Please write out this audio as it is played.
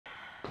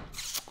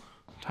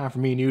Time for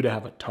me and you to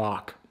have a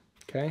talk,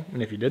 okay?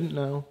 And if you didn't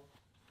know,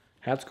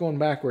 hat's going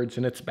backwards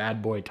and it's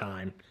bad boy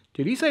time.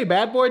 Did he say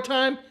bad boy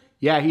time?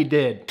 Yeah, he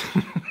did.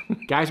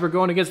 Guys, we're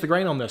going against the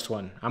grain on this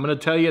one. I'm gonna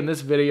tell you in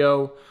this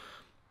video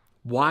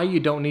why you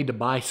don't need to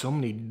buy so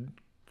many,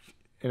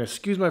 and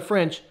excuse my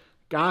French,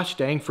 gosh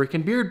dang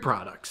freaking beard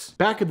products.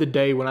 Back in the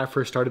day when I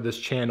first started this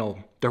channel,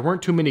 there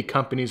weren't too many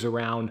companies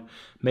around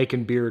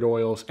making beard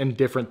oils and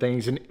different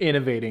things and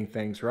innovating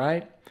things,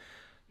 right?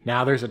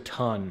 Now there's a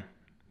ton.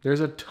 There's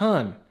a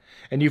ton.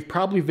 And you've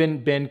probably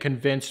been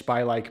convinced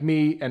by like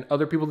me and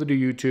other people that do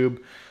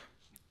YouTube,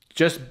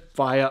 just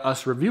via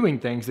us reviewing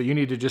things, that you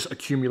need to just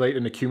accumulate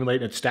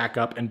and stack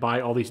up and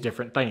buy all these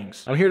different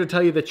things. I'm here to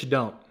tell you that you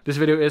don't. This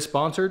video is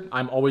sponsored.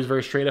 I'm always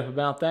very straight up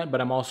about that, but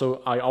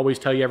I always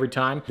tell you every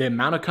time, the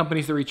amount of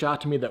companies that reach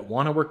out to me that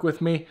want to work with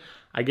me,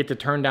 I get to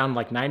turn down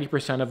like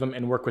 90% of them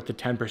and work with the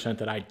 10%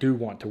 that I do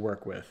want to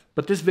work with.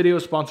 But this video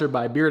is sponsored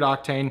by Beard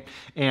Octane,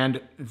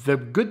 and the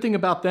good thing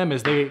about them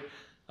is they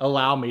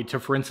allow me to,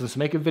 for instance,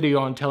 make a video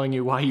on telling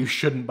you why you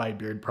shouldn't buy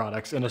beard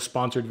products in a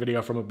sponsored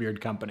video from a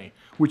beard company,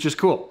 which is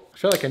cool. I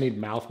feel like I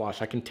need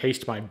mouthwash. I can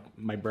taste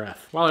my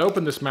breath. While I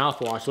open this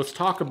mouthwash, let's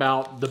talk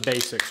about the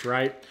basics,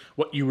 right?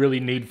 What you really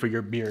need for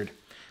your beard.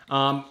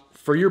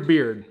 For your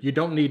beard, you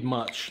don't need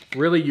much.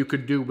 Really, you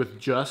could do with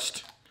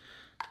just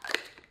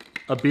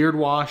a beard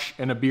wash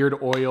and a beard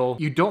oil.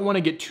 You don't want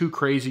to get too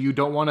crazy. You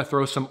don't want to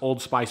throw some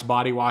Old Spice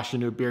body wash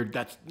into a beard.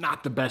 That's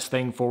not the best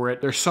thing for it.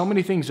 There's so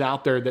many things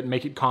out there that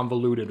make it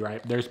convoluted,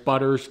 right? There's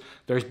butters,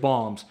 there's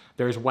balms,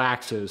 there's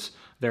waxes,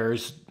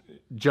 there's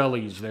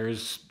jellies,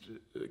 there's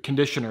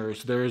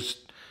conditioners,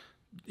 there's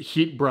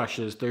heat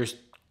brushes, there's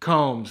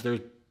combs,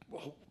 there's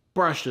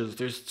brushes,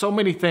 there's so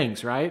many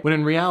things, right? When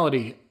in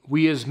reality,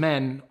 we as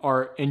men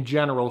are in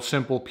general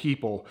simple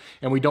people,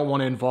 and we don't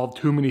want to involve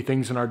too many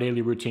things in our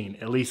daily routine.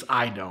 At least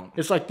I don't.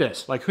 It's like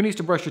this, like who needs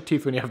to brush your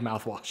teeth when you have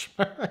mouthwash?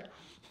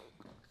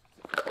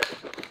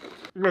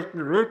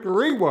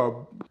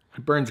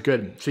 It burns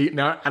good. See,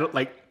 now I don't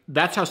like,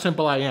 that's how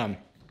simple I am.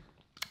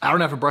 I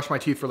don't have to brush my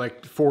teeth for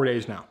like 4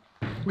 days now,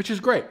 which is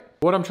great.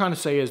 What I'm trying to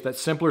say is that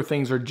simpler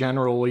things are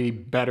generally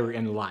better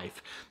in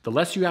life. The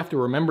less you have to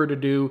remember to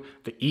do,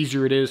 the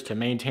easier it is to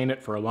maintain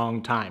it for a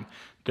long time.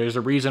 There's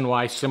a reason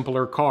why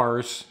simpler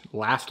cars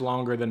last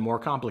longer than more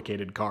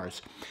complicated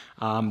cars.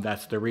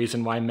 That's the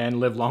reason why men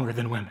live longer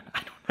than women.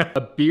 I don't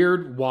know. A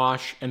beard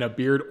wash and a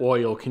beard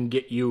oil can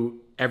get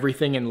you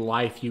everything in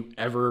life you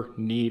ever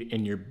need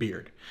in your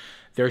beard.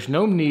 There's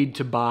no need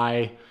to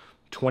buy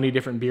 20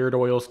 different beard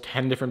oils,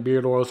 10 different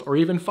beard oils, or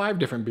even 5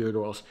 different beard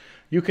oils.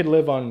 You could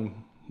live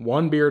on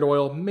 1 beard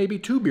oil, maybe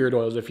 2 beard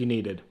oils if you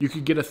needed. You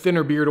could get a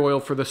thinner beard oil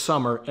for the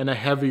summer and a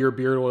heavier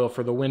beard oil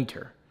for the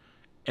winter,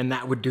 and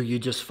that would do you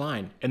just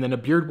fine. And then a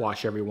beard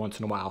wash every once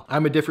in a while.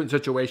 I'm a different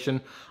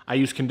situation. I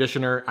use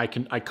conditioner. I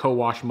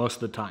co-wash most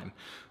of the time.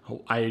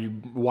 I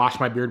wash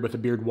my beard with a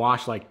beard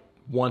wash like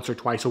once or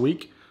twice a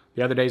week.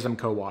 The other days I'm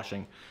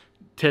co-washing.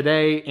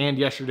 Today and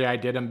yesterday I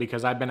did them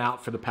because I've been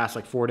out for the past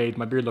like 4 days.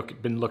 My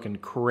beard been looking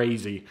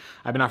crazy.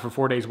 I've been out for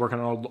 4 days working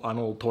on an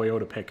old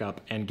Toyota pickup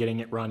and getting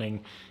it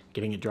running,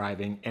 getting it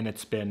driving, and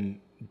it's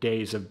been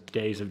days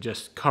of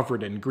just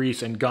covered in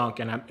grease and gunk,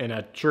 and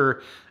I'm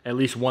sure at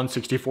least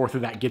 1/64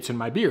 of that gets in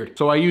my beard.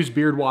 So I used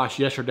beard wash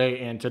yesterday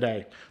and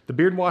today. The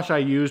beard wash I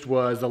used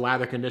was the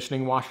lather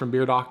conditioning wash from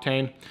Beard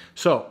Octane.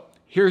 So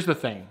here's the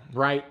thing,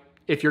 right?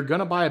 If you're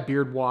gonna buy a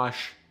beard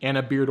wash and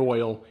a beard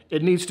oil,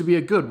 it needs to be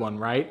a good one,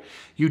 right?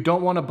 You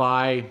don't wanna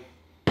buy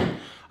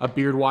a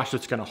beard wash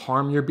that's gonna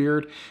harm your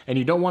beard, and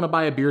you don't wanna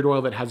buy a beard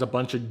oil that has a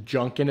bunch of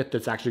junk in it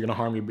that's actually gonna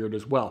harm your beard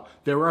as well.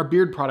 There are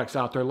beard products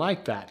out there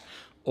like that.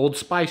 Old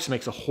Spice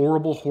makes a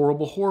horrible,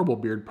 horrible, horrible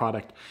beard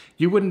product.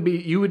 You would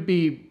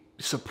be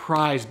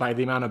surprised by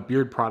the amount of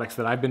beard products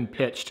that I've been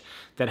pitched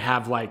that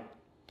have like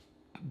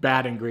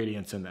bad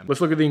ingredients in them.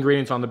 Let's look at the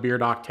ingredients on the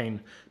Beard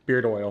Octane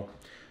beard oil.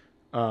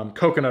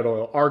 Coconut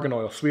oil, argan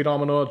oil, sweet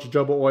almond oil,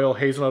 jojoba oil,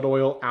 hazelnut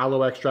oil,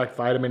 aloe extract,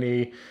 vitamin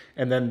E,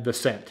 and then the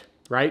scent,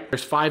 right?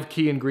 There's 5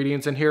 key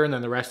ingredients in here, and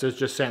then the rest is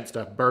just scent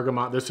stuff.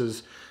 Bergamot, this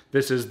is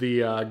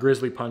the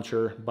Grizzly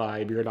Puncher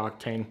by Beard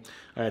Octane.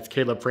 It's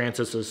Caleb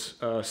Francis's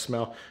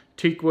smell.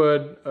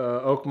 Teakwood,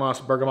 oak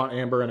moss, bergamot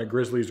amber, and a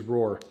grizzly's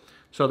roar.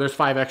 So there's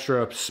 5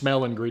 extra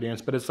smell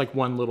ingredients, but it's like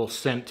one little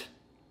scent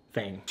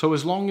thing. So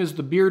as long as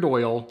the beard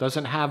oil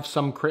doesn't have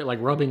some like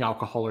rubbing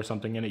alcohol or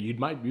something in it,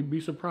 you'd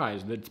be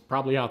surprised. It's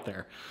probably out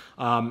there.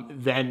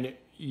 Then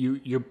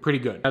you're pretty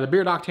good. Now the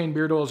Beard Octane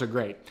beard oils are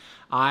great.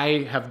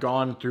 I have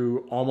gone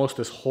through almost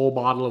this whole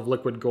bottle of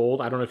liquid gold.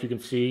 I don't know if you can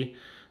see.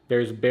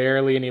 There's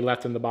barely any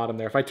left in the bottom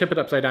there. If I tip it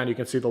upside down, you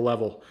can see the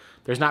level.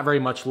 There's not very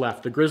much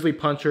left. The Grizzly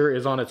Puncher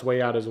is on its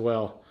way out as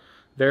well.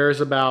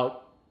 There's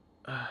about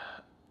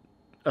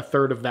a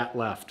third of that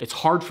left. It's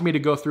hard for me to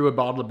go through a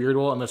bottle of beard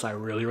oil unless I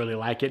really, really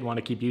like it and want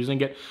to keep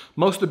using it.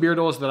 Most of the beard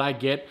oils that I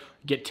get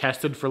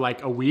tested for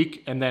like a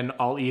week, and then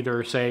I'll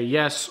either say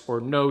yes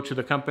or no to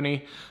the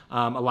company.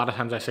 A lot of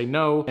times I say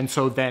no, and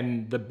so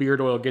then the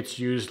beard oil gets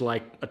used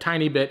like a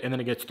tiny bit, and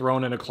then it gets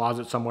thrown in a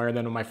closet somewhere, and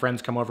then when my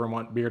friends come over and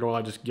want beard oil,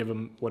 I just give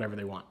them whatever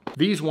they want.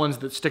 These ones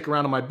that stick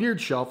around on my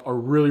beard shelf are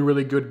really,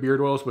 really good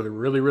beard oils with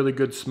really, really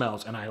good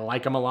smells, and I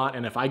like them a lot,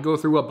 and if I go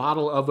through a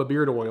bottle of a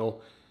beard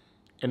oil,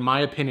 in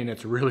my opinion,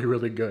 it's really,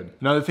 really good.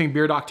 Another thing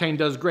Beard Octane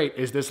does great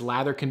is this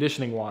lather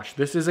conditioning wash.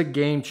 This is a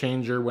game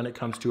changer when it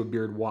comes to a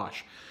beard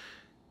wash.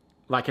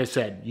 Like I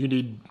said, you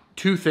need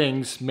 2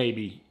 things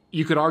maybe.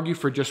 You could argue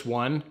for just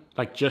one,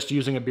 like just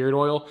using a beard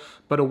oil,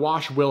 but a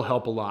wash will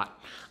help a lot.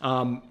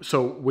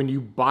 So when you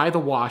buy the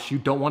wash, you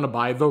don't want to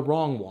buy the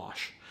wrong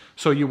wash.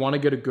 So you want to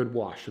get a good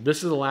wash. So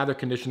this is a lather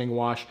conditioning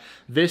wash.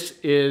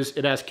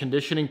 It has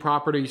conditioning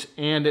properties,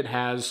 and it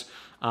has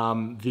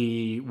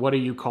what do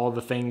you call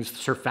the things,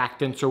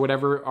 surfactants or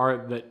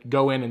whatever that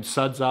go in and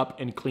suds up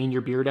and clean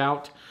your beard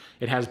out.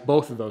 It has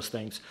both of those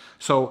things.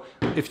 So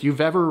if you've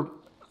ever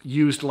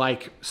used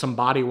like some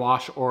body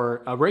wash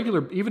or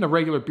even a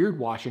regular beard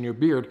wash in your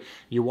beard,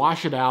 you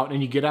wash it out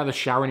and you get out of the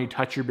shower and you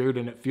touch your beard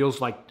and it feels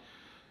like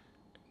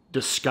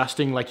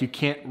disgusting, like you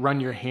can't run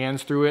your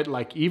hands through it,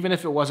 like even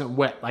if it wasn't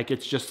wet, like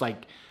it's just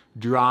like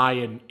dry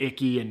and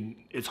icky and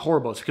it's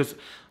horrible. It's because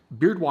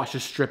beard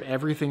washes strip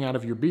everything out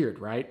of your beard,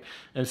 right?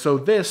 And so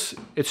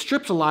it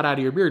strips a lot out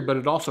of your beard, but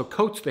it also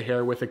coats the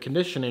hair with a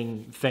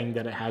conditioning thing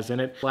that it has in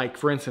it. Like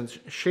for instance,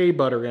 shea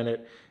butter in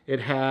it. It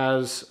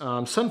has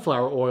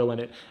sunflower oil in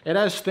it. It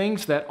has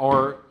things that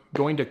are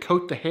going to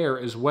coat the hair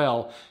as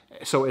well.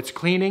 So it's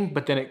cleaning,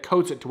 but then it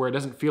coats it to where it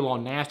doesn't feel all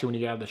nasty when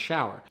you get out of the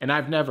shower. And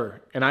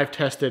I've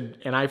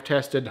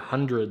tested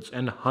hundreds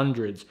and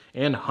hundreds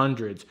and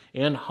hundreds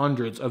and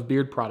hundreds of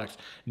beard products.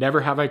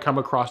 Never have I come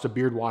across a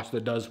beard wash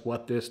that does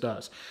what this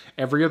does.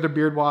 Every other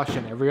beard wash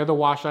and every other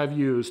wash I've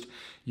used,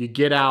 you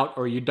get out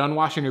or you're done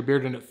washing your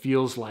beard and it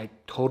feels like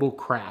total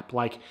crap.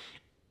 Like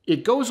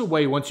it goes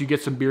away once you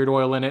get some beard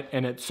oil in it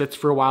and it sits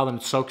for a while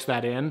and soaks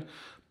that in.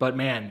 But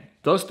man,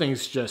 those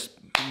things just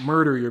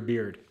murder your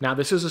beard. Now,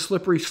 this is a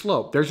slippery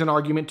slope. There's an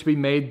argument to be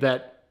made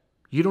that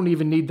you don't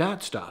even need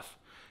that stuff.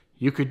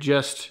 You could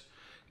just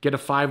get a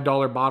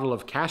 $5 bottle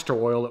of castor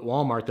oil at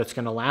Walmart that's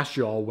going to last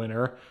you all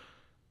winter,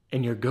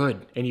 and you're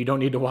good. And you don't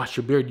need to wash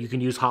your beard. You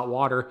can use hot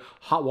water.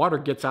 Hot water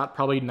gets out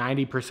probably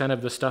 90%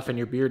 of the stuff in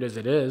your beard as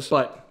it is.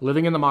 But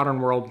living in the modern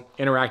world,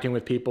 interacting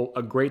with people,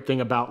 a great thing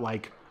about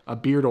like a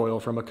beard oil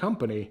from a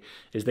company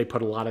is they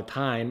put a lot of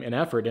time and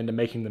effort into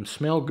making them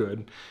smell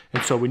good.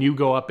 And so when you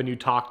go up and you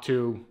talk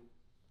to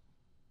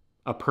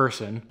a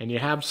person and you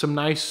have some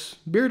nice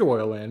beard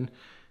oil in,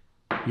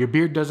 your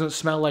beard doesn't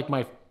smell like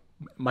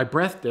my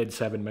breath did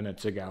 7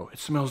 minutes ago. It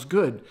smells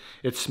good.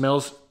 It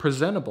smells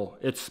presentable.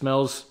 It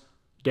smells,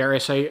 dare I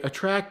say,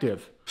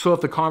 attractive. So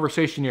if the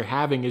conversation you're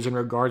having is in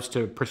regards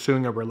to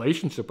pursuing a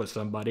relationship with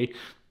somebody,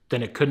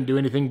 then it couldn't do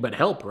anything but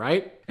help,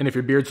 right? And if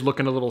your beard's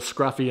looking a little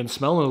scruffy and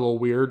smelling a little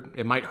weird,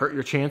 it might hurt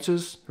your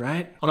chances,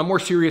 right? On a more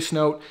serious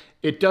note,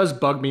 it does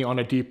bug me on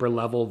a deeper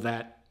level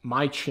that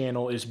my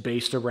channel is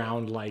based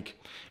around like,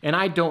 and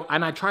I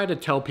try to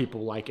tell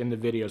people like in the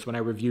videos when I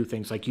review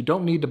things, like you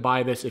don't need to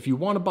buy this. If you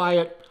want to buy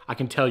it, I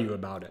can tell you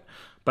about it.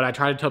 But I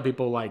try to tell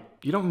people like,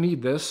 you don't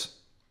need this,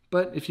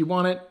 but if you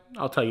want it,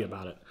 I'll tell you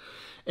about it.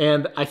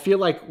 And I feel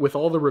like with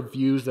all the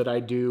reviews that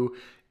I do,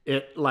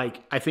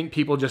 I think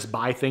people just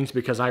buy things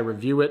because I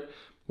review it.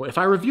 Well, if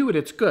I review it,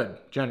 it's good.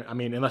 I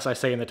mean, unless I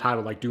say in the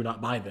title, like, do not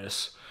buy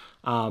this.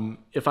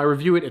 If I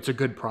review it, it's a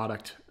good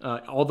product.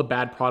 All the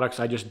bad products,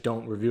 I just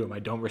don't review them. I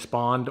don't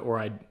respond, or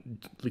I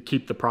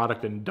keep the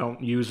product and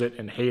don't use it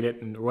and hate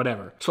it and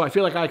whatever. So I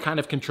feel like I kind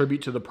of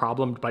contribute to the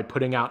problem by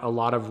putting out a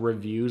lot of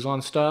reviews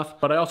on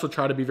stuff, but I also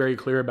try to be very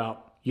clear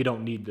about you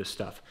don't need this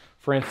stuff.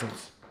 For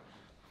instance,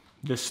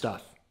 this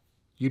stuff.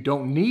 You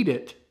don't need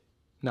it.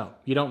 No,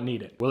 you don't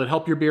need it. Will it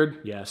help your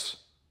beard? Yes,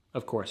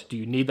 of course. Do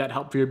you need that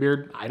help for your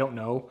beard? I don't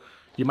know.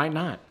 You might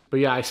not.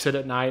 But yeah, I sit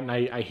at night and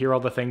I hear all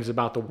the things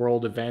about the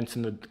world events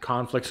and the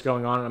conflicts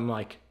going on, and I'm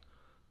like,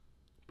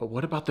 but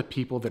what about the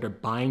people that are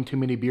buying too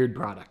many beard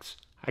products?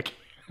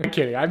 I'm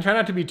kidding. I'm trying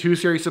not to be too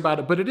serious about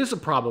it, but it is a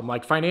problem.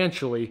 Like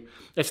financially,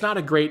 it's not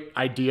a great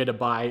idea to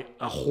buy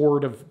a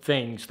horde of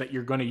things that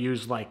you're going to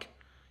use like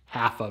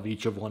half of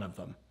each of one of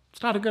them.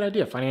 It's not a good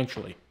idea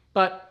financially,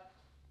 but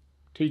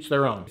to each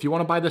their own. If you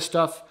want to buy this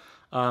stuff,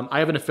 I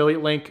have an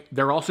affiliate link.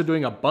 They're also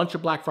doing a bunch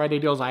of Black Friday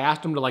deals. I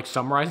asked them to like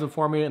summarize them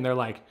for me, and they're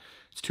like,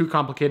 it's too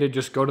complicated.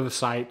 Just go to the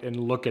site and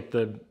look at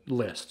the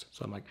list.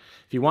 So I'm like,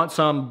 if you want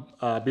some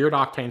Beard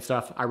Octane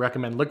stuff, I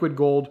recommend Liquid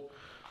Gold.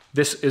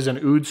 This is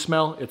an oud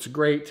smell. It's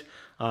great.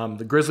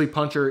 The Grizzly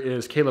Puncher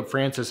is Caleb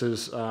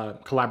Francis's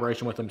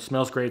collaboration with him.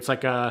 Smells great. It's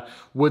like a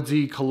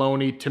woodsy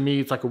cologne. To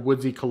me, it's like a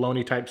woodsy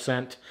cologne type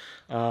scent.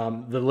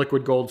 The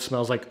Liquid Gold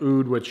smells like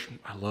oud, which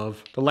I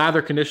love. The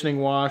Lather Conditioning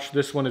Wash,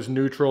 this one is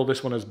neutral.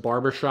 This one is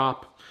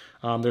Barbershop.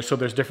 So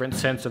there's different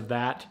scents of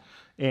that.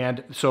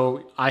 And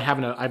so I have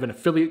an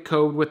affiliate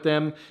code with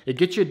them. It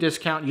gets you a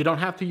discount. You don't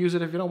have to use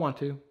it if you don't want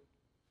to.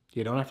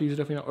 You don't have to use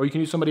it if you don't, or you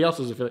can use somebody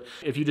else's affiliate.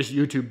 If you just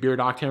YouTube Beard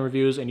Octane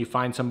reviews and you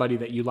find somebody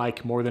that you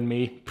like more than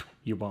me,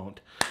 you won't.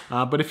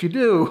 But if you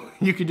do,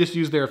 you can just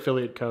use their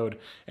affiliate code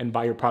and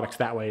buy your products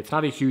that way. It's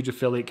not a huge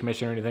affiliate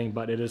commission or anything,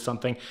 but it is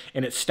something,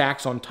 and it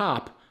stacks on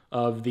top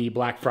of the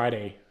Black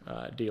Friday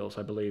deals,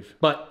 I believe.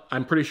 But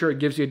I'm pretty sure it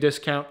gives you a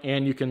discount,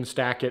 and you can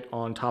stack it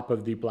on top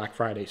of the Black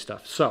Friday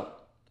stuff. So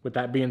with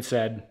that being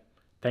said,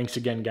 thanks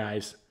again,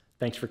 guys.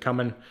 Thanks for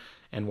coming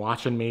and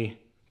watching me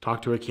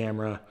talk to a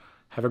camera.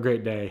 Have a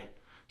great day.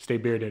 Stay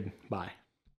bearded. Bye.